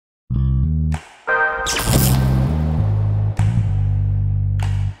What's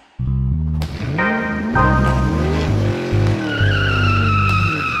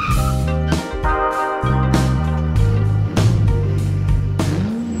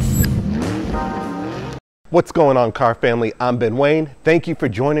going on, car family? I'm Ben Wayne. Thank you for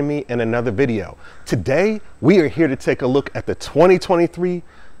joining me in another video. Today, we are here to take a look at the 2023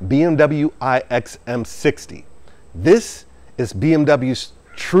 BMW iX M60. This is BMW's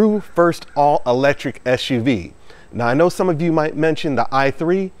true first all-electric SUV. Now, I know some of you might mention the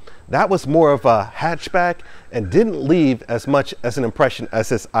i3. That was more of a hatchback and didn't leave as much as an impression as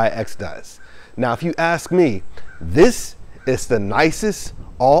this iX does. Now, if you ask me, this is the nicest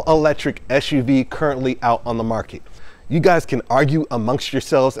all-electric SUV currently out on the market. You guys can argue amongst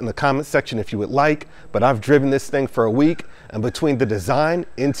yourselves in the comment section if you would like, but I've driven this thing for a week, and between the design,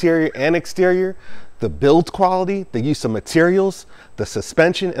 interior and exterior, the build quality, the use of materials, the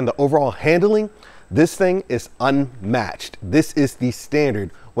suspension, and the overall handling, this thing is unmatched. This is the standard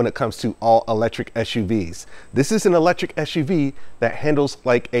when it comes to all electric SUVs. This is an electric SUV that handles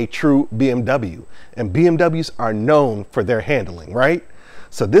like a true BMW, and BMWs are known for their handling, right?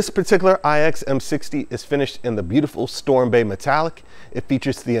 So this particular iX M60 is finished in the beautiful Storm Bay metallic. It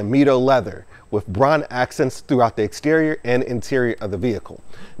features the Amido leather with bronze accents throughout the exterior and interior of the vehicle.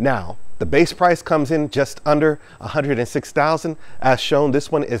 Now, the base price comes in just under $106,000. As shown,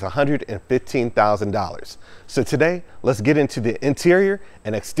 this one is $115,000. So today, let's get into the interior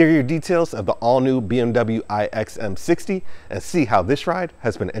and exterior details of the all-new BMW iX M60 and see how this ride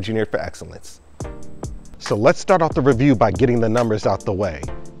has been engineered for excellence. So let's start off the review by getting the numbers out the way.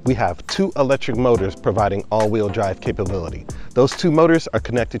 We have two electric motors providing all-wheel drive capability. Those two motors are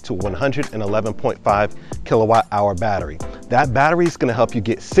connected to a 111.5 kilowatt-hour battery. That battery is going to help you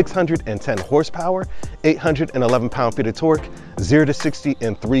get 610 horsepower, 811 pound-feet of torque, 0 to 60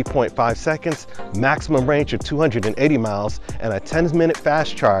 in 3.5 seconds, maximum range of 280 miles, and a 10-minute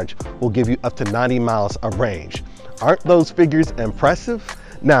fast charge will give you up to 90 miles of range. Aren't those figures impressive?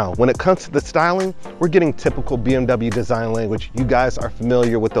 Now, when it comes to the styling, we're getting typical BMW design language. You guys are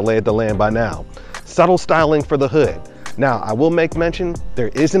familiar with the lay of the land by now. Subtle styling for the hood. Now, I will make mention, there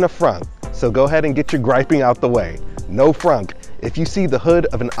isn't a frunk, so go ahead and get your griping out the way. No frunk. If you see the hood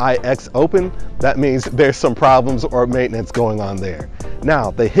of an iX open, that means there's some problems or maintenance going on there.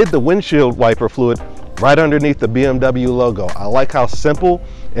 Now, they hid the windshield wiper fluid right underneath the BMW logo. I like how simple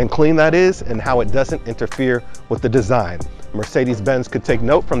and clean that is and how it doesn't interfere with the design. Mercedes-Benz could take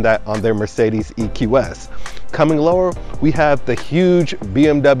note from that on their Mercedes EQS. Coming lower, we have the huge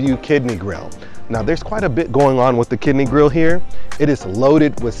BMW kidney grille. Now, there's quite a bit going on with the kidney grille here. It is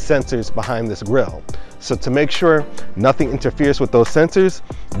loaded with sensors behind this grille. So to make sure nothing interferes with those sensors,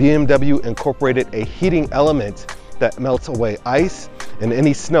 BMW incorporated a heating element that melts away ice and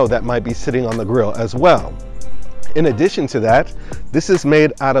any snow that might be sitting on the grille as well. In addition to that, this is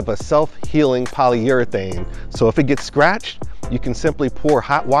made out of a self-healing polyurethane. So if it gets scratched, you can simply pour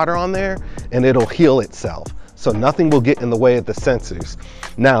hot water on there and it'll heal itself. So nothing will get in the way of the sensors.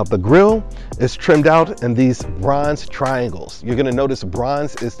 Now, the grille is trimmed out in these bronze triangles. You're gonna notice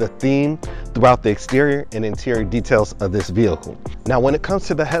bronze is the theme throughout the exterior and interior details of this vehicle. Now, when it comes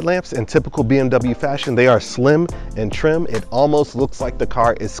to the headlamps, in typical BMW fashion, they are slim and trim. It almost looks like the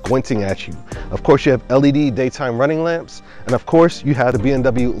car is squinting at you. Of course, you have LED daytime running lamps, and of course, you have the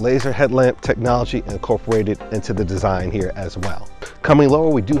BMW laser headlamp technology incorporated into the design here as well. Coming lower,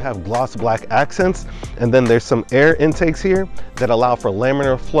 we do have gloss black accents, and then there's some air intakes here that allow for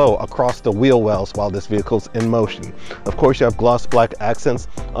laminar flow across the wheel wells while this vehicle's in motion. Of course, you have gloss black accents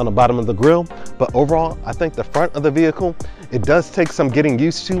on the bottom of the grille, but overall, I think the front of the vehicle, it does take some getting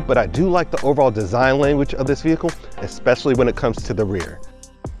used to, but I do like the overall design language of this vehicle, especially when it comes to the rear.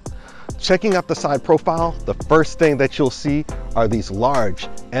 Checking out the side profile, the first thing that you'll see are these large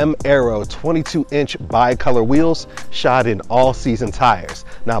M-Aero 22-inch bi-color wheels shod in all-season tires.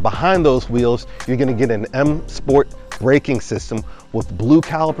 Now, behind those wheels, you're gonna get an M Sport braking system with blue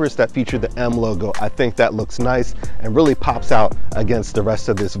calipers that feature the M logo. I think that looks nice and really pops out against the rest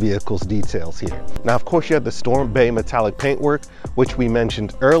of this vehicle's details here. Now, of course, you have the Storm Bay metallic paintwork, which we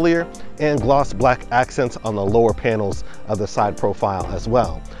mentioned earlier, and gloss black accents on the lower panels of the side profile as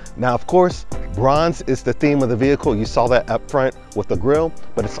well. Now, of course, bronze is the theme of the vehicle. You saw that up front with the grille,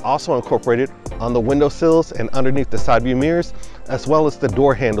 but it's also incorporated on the window sills and underneath the side view mirrors, as well as the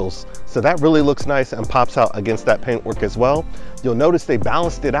door handles. So that really looks nice and pops out against that paintwork as well. You'll notice they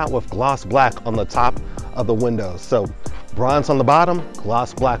balanced it out with gloss black on the top of the windows. So bronze on the bottom,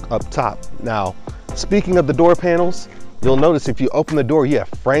 gloss black up top. Now, speaking of the door panels, you'll notice if you open the door, you have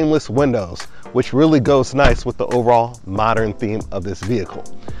frameless windows, which really goes nice with the overall modern theme of this vehicle.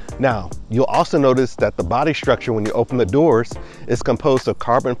 Now, you'll also notice that the body structure when you open the doors is composed of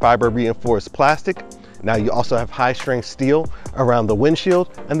carbon fiber reinforced plastic. Now you also have high strength steel around the windshield,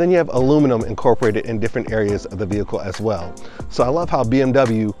 and then you have aluminum incorporated in different areas of the vehicle as well. So I love how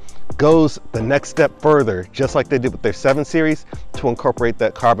BMW goes the next step further, just like they did with their 7 Series, to incorporate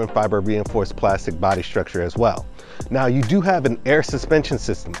that carbon fiber reinforced plastic body structure as well. Now you do have an air suspension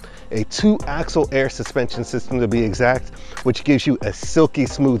system, a 2-axle air suspension system to be exact, which gives you a silky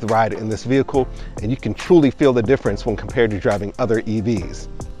smooth ride in this vehicle, and you can truly feel the difference when compared to driving other EVs.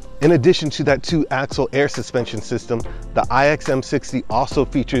 In addition to that 2-axle air suspension system, the iX M60 also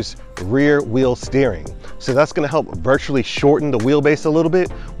features rear wheel steering. So that's going to help virtually shorten the wheelbase a little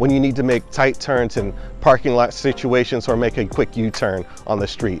bit when you need to make tight turns in parking lot situations or make a quick U-turn on the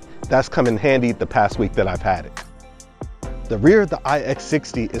street. That's come in handy the past week that I've had it. The rear of the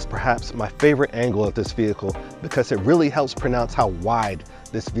iX60 is perhaps my favorite angle of this vehicle because it really helps pronounce how wide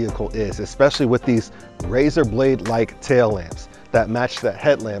this vehicle is, especially with these razor blade-like tail lamps that match the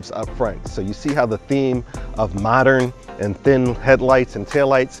headlamps up front. So you see how the theme of modern and thin headlights and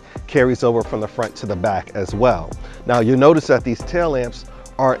taillights carries over from the front to the back as well. Now you'll notice that these tail lamps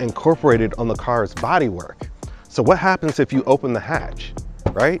are incorporated on the car's bodywork. So what happens if you open the hatch,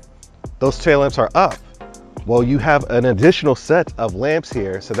 right? Those tail lamps are up. Well, you have an additional set of lamps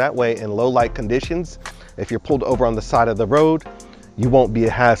here, so that way in low light conditions, if you're pulled over on the side of the road, you won't be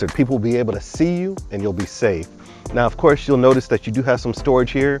a hazard. People will be able to see you and you'll be safe. Now, of course, you'll notice that you do have some storage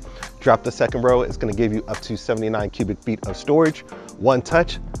here. Drop the second row, it's going to give you up to 79 cubic feet of storage. One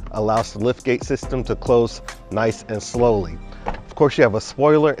touch allows the liftgate system to close nice and slowly. Of course, you have a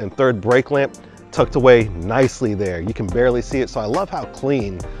spoiler and third brake lamp tucked away nicely there. You can barely see it, so I love how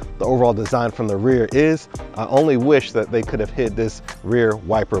clean the overall design from the rear is. I only wish that they could have hid this rear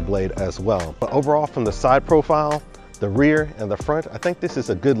wiper blade as well. But overall, from the side profile, the rear and the front, I think this is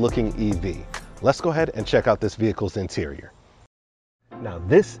a good looking EV. Let's go ahead and check out this vehicle's interior. Now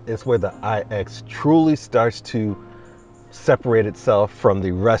this is where the iX truly starts to separate itself from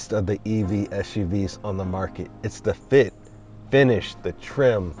the rest of the EV SUVs on the market. It's the fit, finish, the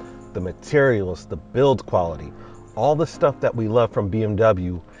trim, the materials, the build quality, all the stuff that we love from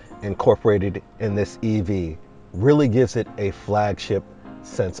BMW incorporated in this EV really gives it a flagship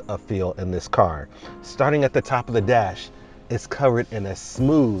sense of feel in this car. Starting at the top of the dash, it's covered in a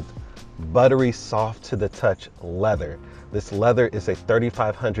smooth, buttery soft to the touch leather. This leather is a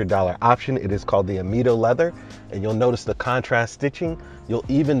 $3,500 option. It is called the Amito leather, and you'll notice the contrast stitching. You'll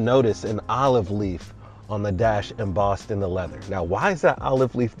even notice an olive leaf on the dash embossed in the leather. Now, why is that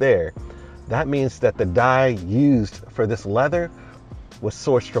olive leaf there? That means that the dye used for this leather was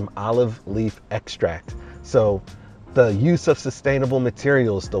sourced from olive leaf extract. So the use of sustainable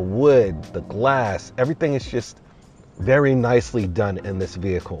materials, the wood, the glass, everything is just very nicely done in this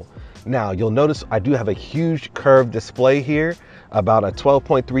vehicle. Now you'll notice I do have a huge curved display here, about a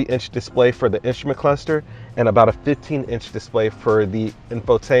 12.3 inch display for the instrument cluster and about a 15 inch display for the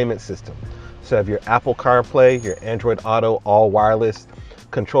infotainment system. So you have your Apple CarPlay, your Android Auto, all wireless,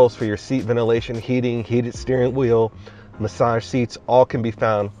 controls for your seat ventilation, heating, heated steering wheel, massage seats, all can be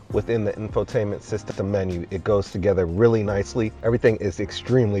found within the infotainment system menu. It goes together really nicely. Everything is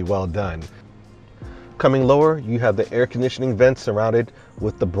extremely well done. Coming lower, you have the air conditioning vents surrounded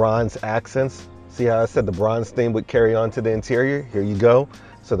with the bronze accents. See how I said the bronze theme would carry on to the interior? Here you go.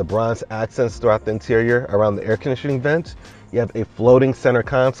 So the bronze accents throughout the interior around the air conditioning vent. You have a floating center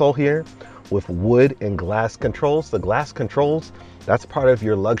console here with wood and glass controls. The glass controls, that's part of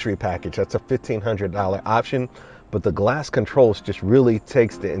your luxury package. That's a $1,500 option, but the glass controls just really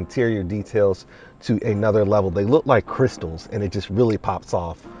takes the interior details to another level. They look like crystals and it just really pops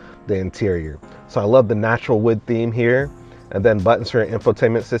off the interior. So I love the natural wood theme here, and then buttons for your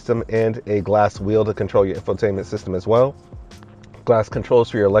infotainment system and a glass wheel to control your infotainment system as well. Glass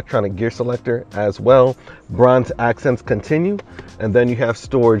controls for your electronic gear selector as well. Bronze accents continue, and then you have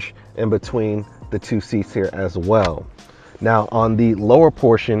storage in between the two seats here as well. Now on the lower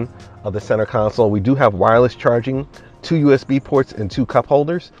portion of the center console, we do have wireless charging, 2 USB ports and 2 cup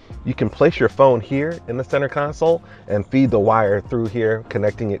holders. You can place your phone here in the center console and feed the wire through here,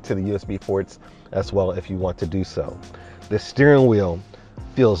 connecting it to the USB ports as well if you want to do so. The steering wheel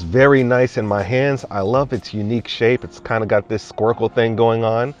feels very nice in my hands. I love its unique shape. It's kind of got this squircle thing going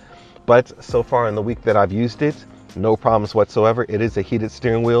on, but so far in the week that I've used it, no problems whatsoever. It is a heated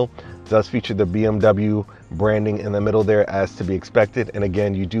steering wheel, does feature the BMW branding in the middle there, as to be expected. And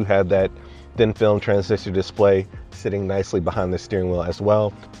again, you do have that thin film transistor display sitting nicely behind the steering wheel as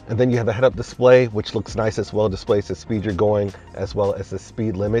well. And then you have a head-up display, which looks nice as well, displays the speed you're going as well as the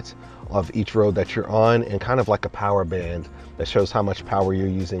speed limit of each road that you're on, and kind of like a power band that shows how much power you're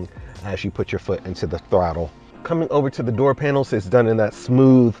using as you put your foot into the throttle. Coming over to the door panels, it's done in that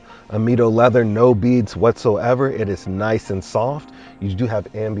smooth Amido leather, no beads whatsoever. It is nice and soft. You do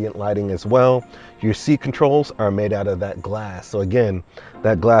have ambient lighting as well. Your seat controls are made out of that glass. So again,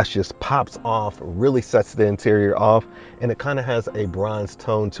 that glass just pops off, really sets the interior off, and it kind of has a bronze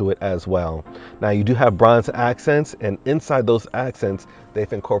tone to it as well. Now you do have bronze accents, and inside those accents,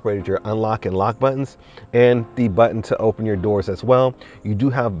 they've incorporated your unlock and lock buttons and the button to open your doors as well. You do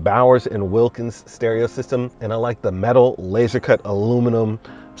have Bowers and Wilkins stereo system, and I like the metal laser cut aluminum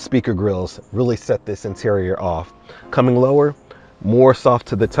speaker grills, really set this interior off. Coming lower, more soft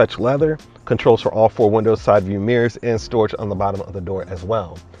to the touch leather, controls for all 4 windows, side view mirrors, and storage on the bottom of the door as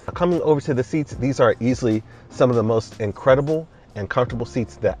well. Coming over to the seats, these are easily some of the most incredible and comfortable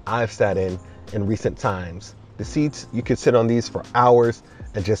seats that I've sat in recent times. The seats, you could sit on these for hours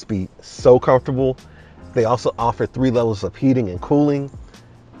and just be so comfortable. They also offer 3 levels of heating and cooling.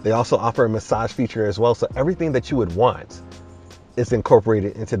 They also offer a massage feature as well. So everything that you would want is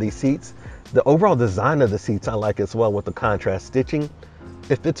incorporated into these seats. The overall design of the seats I like as well, with the contrast stitching.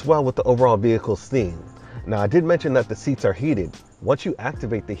 It fits well with the overall vehicle's theme. Now, I did mention that the seats are heated. Once you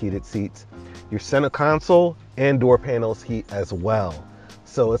activate the heated seats, your center console and door panels heat as well.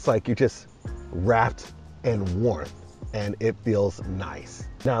 So it's like you're just wrapped in warmth, and it feels nice.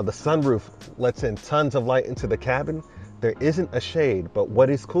 Now, the sunroof lets in tons of light into the cabin. There isn't a shade, but what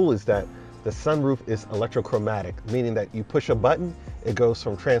is cool is that the sunroof is electrochromatic, meaning that you push a button, it goes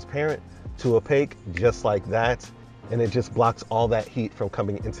from transparent to opaque, just like that, and it just blocks all that heat from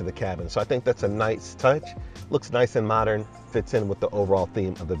coming into the cabin. So I think that's a nice touch. Looks nice and modern, fits in with the overall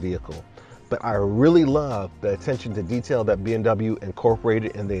theme of the vehicle. But I really love the attention to detail that BMW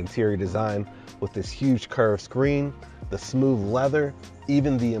incorporated in the interior design, with this huge curved screen, the smooth leather,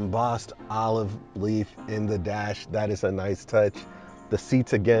 even the embossed olive leaf in the dash. That is a nice touch. The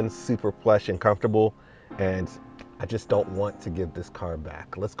seats, again, super plush and comfortable, and I just don't want to give this car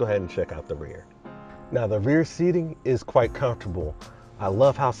back. Let's go ahead and check out the rear. Now, the rear seating is quite comfortable. I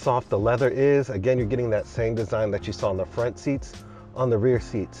love how soft the leather is. Again, you're getting that same design that you saw on the front seats on the rear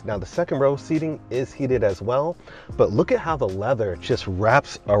seats. Now, the second row seating is heated as well, but look at how the leather just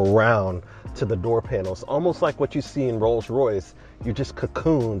wraps around to the door panels, almost like what you see in Rolls-Royce. You're just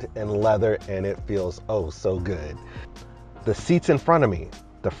cocooned in leather, and it feels oh so good. The seats in front of me,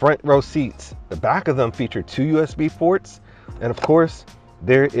 the front row seats, the back of them feature 2 USB ports, and of course,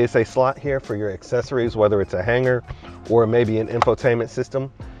 there is a slot here for your accessories, whether it's a hanger or maybe an infotainment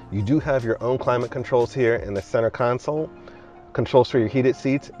system. You do have your own climate controls here in the center console, controls for your heated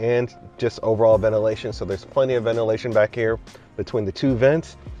seats, and just overall ventilation. So there's plenty of ventilation back here between the 2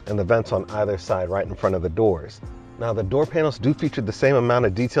 vents and the vents on either side right in front of the doors. Now, the door panels do feature the same amount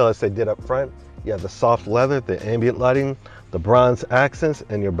of detail as they did up front. You have the soft leather, the ambient lighting, the bronze accents,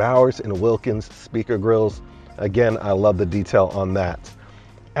 and your Bowers and Wilkins speaker grills. Again, I love the detail on that.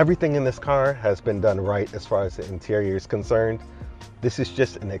 Everything in this car has been done right as far as the interior is concerned. This is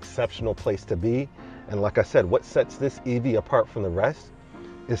just an exceptional place to be. And like I said, what sets this EV apart from the rest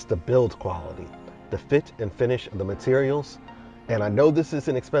is the build quality, the fit and finish of the materials. And I know this is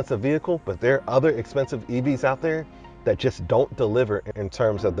an expensive vehicle, but there are other expensive EVs out there that just don't deliver in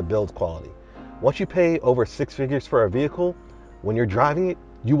terms of the build quality. Once you pay over 6 figures for a vehicle, when you're driving it,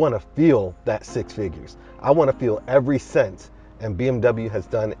 you want to feel that 6 figures. I want to feel every cent, and BMW has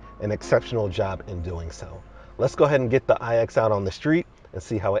done an exceptional job in doing so. Let's go ahead and get the iX out on the street and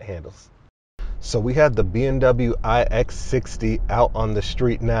see how it handles. So we have the BMW iX60 out on the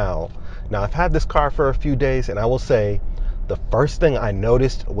street now. Now, I've had this car for a few days, and I will say the first thing I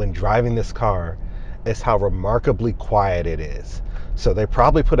noticed when driving this car is how remarkably quiet it is. So they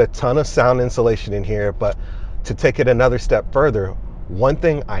probably put a ton of sound insulation in here, but to take it another step further, one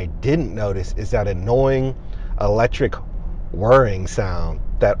thing I didn't notice is that annoying electric whirring sound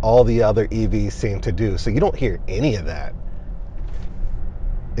that all the other EVs seem to do. So you don't hear any of that.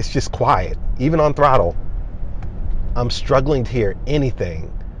 It's just quiet. Even on throttle, I'm struggling to hear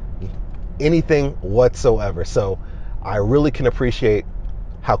anything whatsoever. So I really can appreciate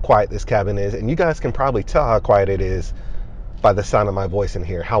how quiet this cabin is, and you guys can probably tell how quiet it is by the sound of my voice in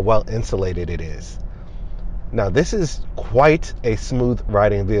here, how well insulated it is. Now, this is quite a smooth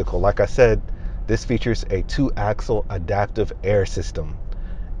riding vehicle. Like I said, this features a 2-axle adaptive air system,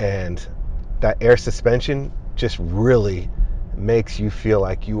 and that air suspension just really makes you feel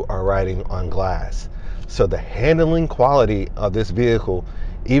like you are riding on glass. So the handling quality of this vehicle,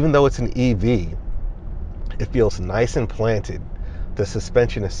 even though it's an EV, it feels nice and planted. The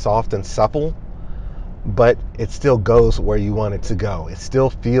suspension is soft and supple, but it still goes where you want it to go. It still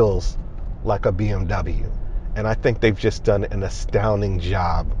feels like a BMW. And I think they've just done an astounding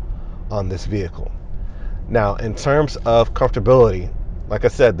job on this vehicle. Now, in terms of comfortability, like I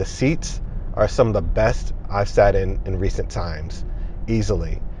said, the seats are some of the best I've sat in recent times,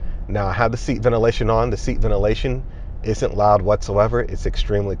 easily. Now, I have the seat ventilation on. The seat ventilation isn't loud whatsoever. It's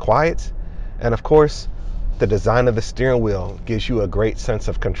extremely quiet. And of course, the design of the steering wheel gives you a great sense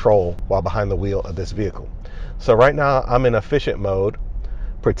of control while behind the wheel of this vehicle. So right now, I'm in efficient mode,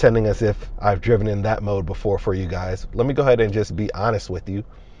 pretending as if I've driven in that mode before for you guys. Let me go ahead and just be honest with you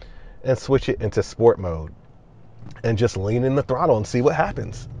and switch it into sport mode and just lean in the throttle and see what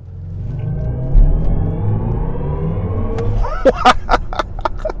happens.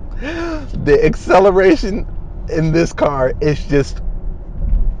 The acceleration in this car is just,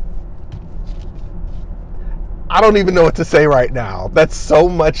 I don't even know what to say right now. That's so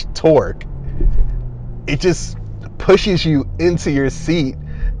much torque. It just pushes you into your seat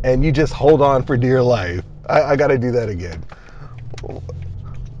and you just hold on for dear life. I gotta do that again. All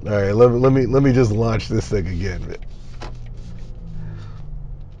right, let me just launch this thing again.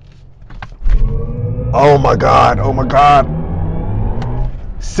 Oh my God, oh my God.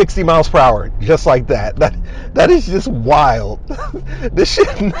 60 miles per hour, just like that. That is just wild. This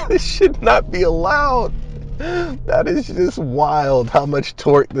should not be allowed. That is just wild how much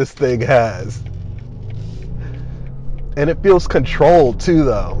torque this thing has. And it feels controlled too,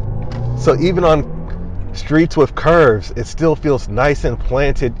 though. So even on streets with curves, it still feels nice and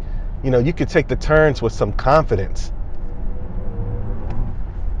planted. You know, you could take the turns with some confidence.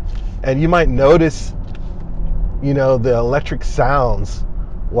 And you might notice, you know, the electric sounds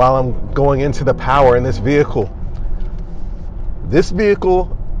while I'm going into the power in this vehicle. This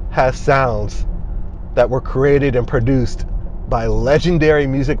vehicle has sounds that were created and produced by legendary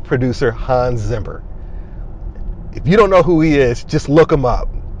music producer Hans Zimmer. If you don't know who he is, just look him up.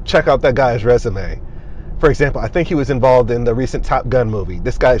 Check out that guy's resume. For example, I think he was involved in the recent Top Gun movie.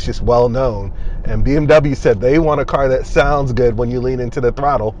 This guy is just well known. And BMW said they want a car that sounds good when you lean into the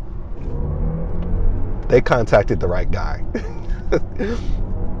throttle. They contacted the right guy.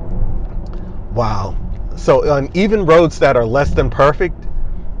 Wow. So on even roads that are less than perfect,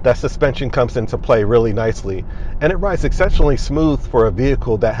 that suspension comes into play really nicely. And it rides exceptionally smooth for a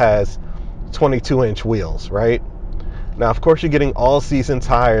vehicle that has 22-inch wheels, right? Now, of course, you're getting all-season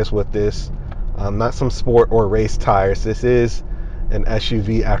tires with this, not some sport or race tires. This is an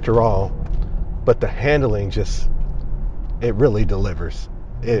SUV after all. But the handling just, it really delivers.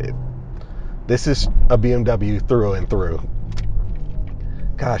 This is a BMW through and through.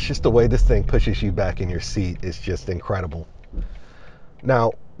 Gosh, just the way this thing pushes you back in your seat is just incredible.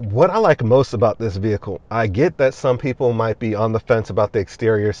 Now, what I like most about this vehicle, I get that some people might be on the fence about the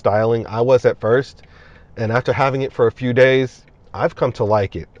exterior styling. I was at first, and after having it for a few days, I've come to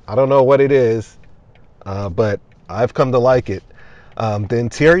like it. I don't know what it is, but I've come to like it. The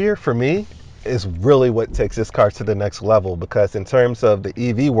interior, for me, is really what takes this car to the next level, because in terms of the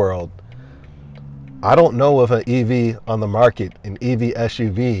EV world, I don't know of an EV on the market, an EV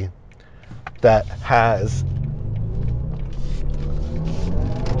SUV, that has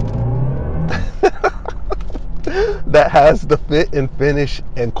that has the fit and finish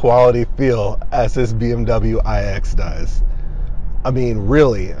and quality feel as this BMW iX does. I mean,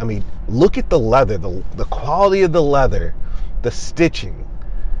 really, look at the leather, the quality of the leather, the stitching,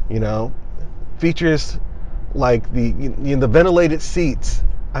 you know, features like the ventilated seats.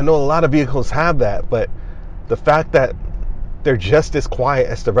 I know a lot of vehicles have that, but the fact that they're just as quiet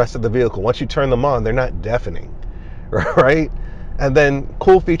as the rest of the vehicle, once you turn them on, they're not deafening, right? And then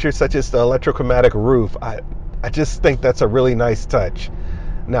cool features such as the electrochromatic roof. I just think that's a really nice touch.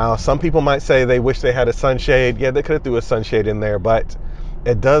 Now, some people might say they wish they had a sunshade. Yeah, they could have threw a sunshade in there, but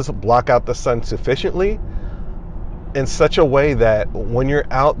it does block out the sun sufficiently in such a way that when you're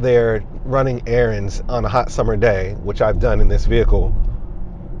out there running errands on a hot summer day, which I've done in this vehicle,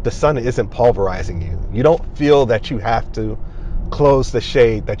 the sun isn't pulverizing you. You don't feel that you have to close the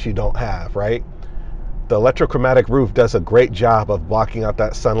shade that you don't have, right? The electrochromatic roof does a great job of blocking out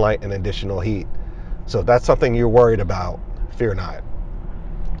that sunlight and additional heat. So if that's something you're worried about, fear not.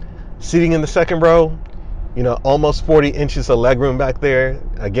 Seating in the second row, you know, almost 40 inches of legroom back there.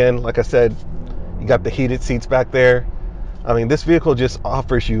 Again, like I said, you got the heated seats back there. I mean, this vehicle just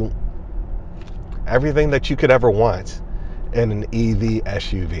offers you everything that you could ever want in an EV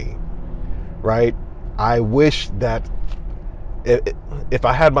SUV, right? I wish that If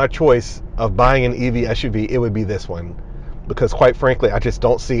I had my choice of buying an EV SUV, it would be this one, because quite frankly, I just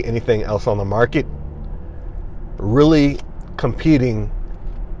don't see anything else on the market really competing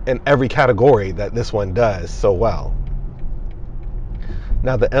in every category that this one does so well.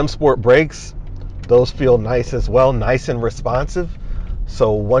 Now the M Sport brakes, those feel nice as well, nice and responsive.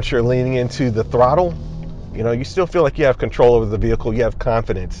 So once you're leaning into the throttle, you know, you still feel like you have control over the vehicle. You have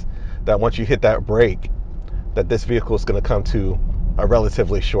confidence that once you hit that brake, that this vehicle is going to come to a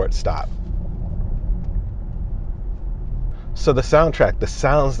relatively short stop. So the soundtrack, the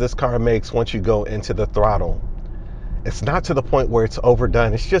sounds this car makes once you go into the throttle, it's not to the point where it's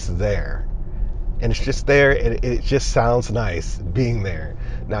overdone. It's just there. And it's just there, and it just sounds nice being there.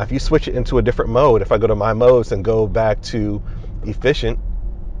 Now, if you switch it into a different mode, if I go to my modes and go back to efficient,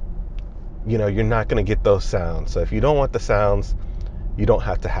 you know, you're not going to get those sounds. So if you don't want the sounds, you don't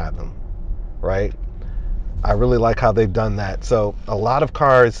have to have them, right? I really like how they've done that. So a lot of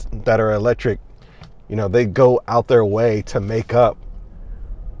cars that are electric, you know, they go out their way to make up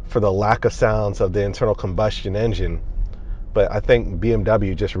for the lack of sounds of the internal combustion engine. But I think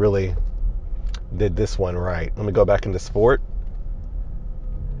BMW just really did this one right. Let me go back into sport,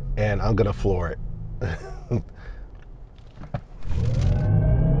 and I'm gonna floor it.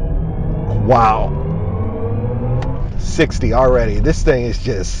 Wow, 60 already. This thing is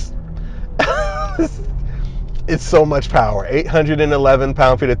just it's so much power. 811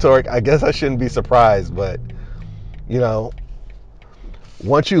 pound-feet of torque. I guess I shouldn't be surprised, but you know,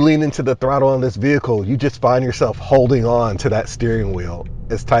 once you lean into the throttle on this vehicle, you just find yourself holding on to that steering wheel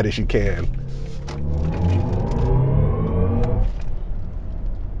as tight as you can.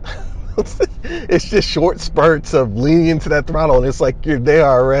 It's just short spurts of leaning into that throttle, and it's like you're there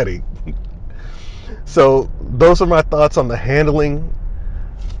already. So those are my thoughts on the handling,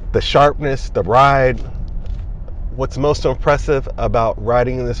 the sharpness, the ride. What's most impressive about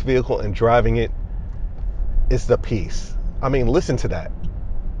riding in this vehicle and driving it is the peace. I mean, listen to that.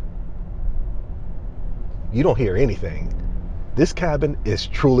 You don't hear anything. This cabin is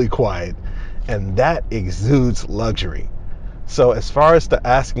truly quiet, and that exudes luxury. So as far as the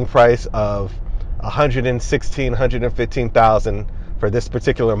asking price of $116,000, $115,000 for this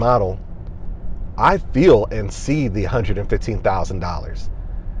particular model, I feel and see the $115,000.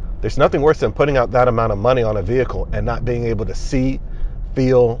 There's nothing worse than putting out that amount of money on a vehicle and not being able to see,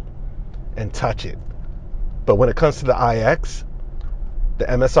 feel, and touch it. But when it comes to the iX, the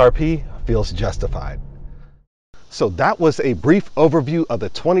MSRP feels justified. So that was a brief overview of the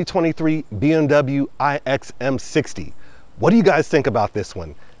 2023 BMW iX M60. What do you guys think about this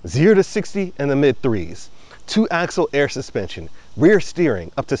one? 0 to 60 in the mid threes, 2-axle air suspension, rear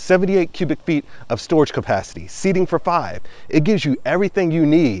steering, up to 78 cubic feet of storage capacity, seating for 5. It gives you everything you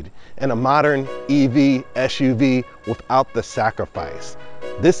need in a modern EV SUV without the sacrifice.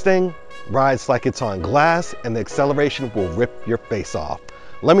 This thing rides like it's on glass, and the acceleration will rip your face off.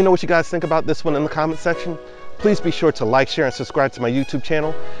 Let me know what you guys think about this one in the comment section. Please be sure to like, share, and subscribe to my YouTube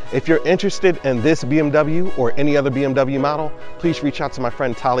channel. If you're interested in this BMW or any other BMW model, please reach out to my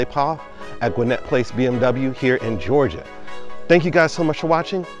friend Tolli Poff at Gwinnett Place BMW here in Georgia. Thank you guys so much for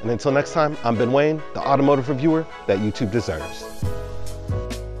watching, and until next time, I'm Ben Wayne, the automotive reviewer that YouTube deserves.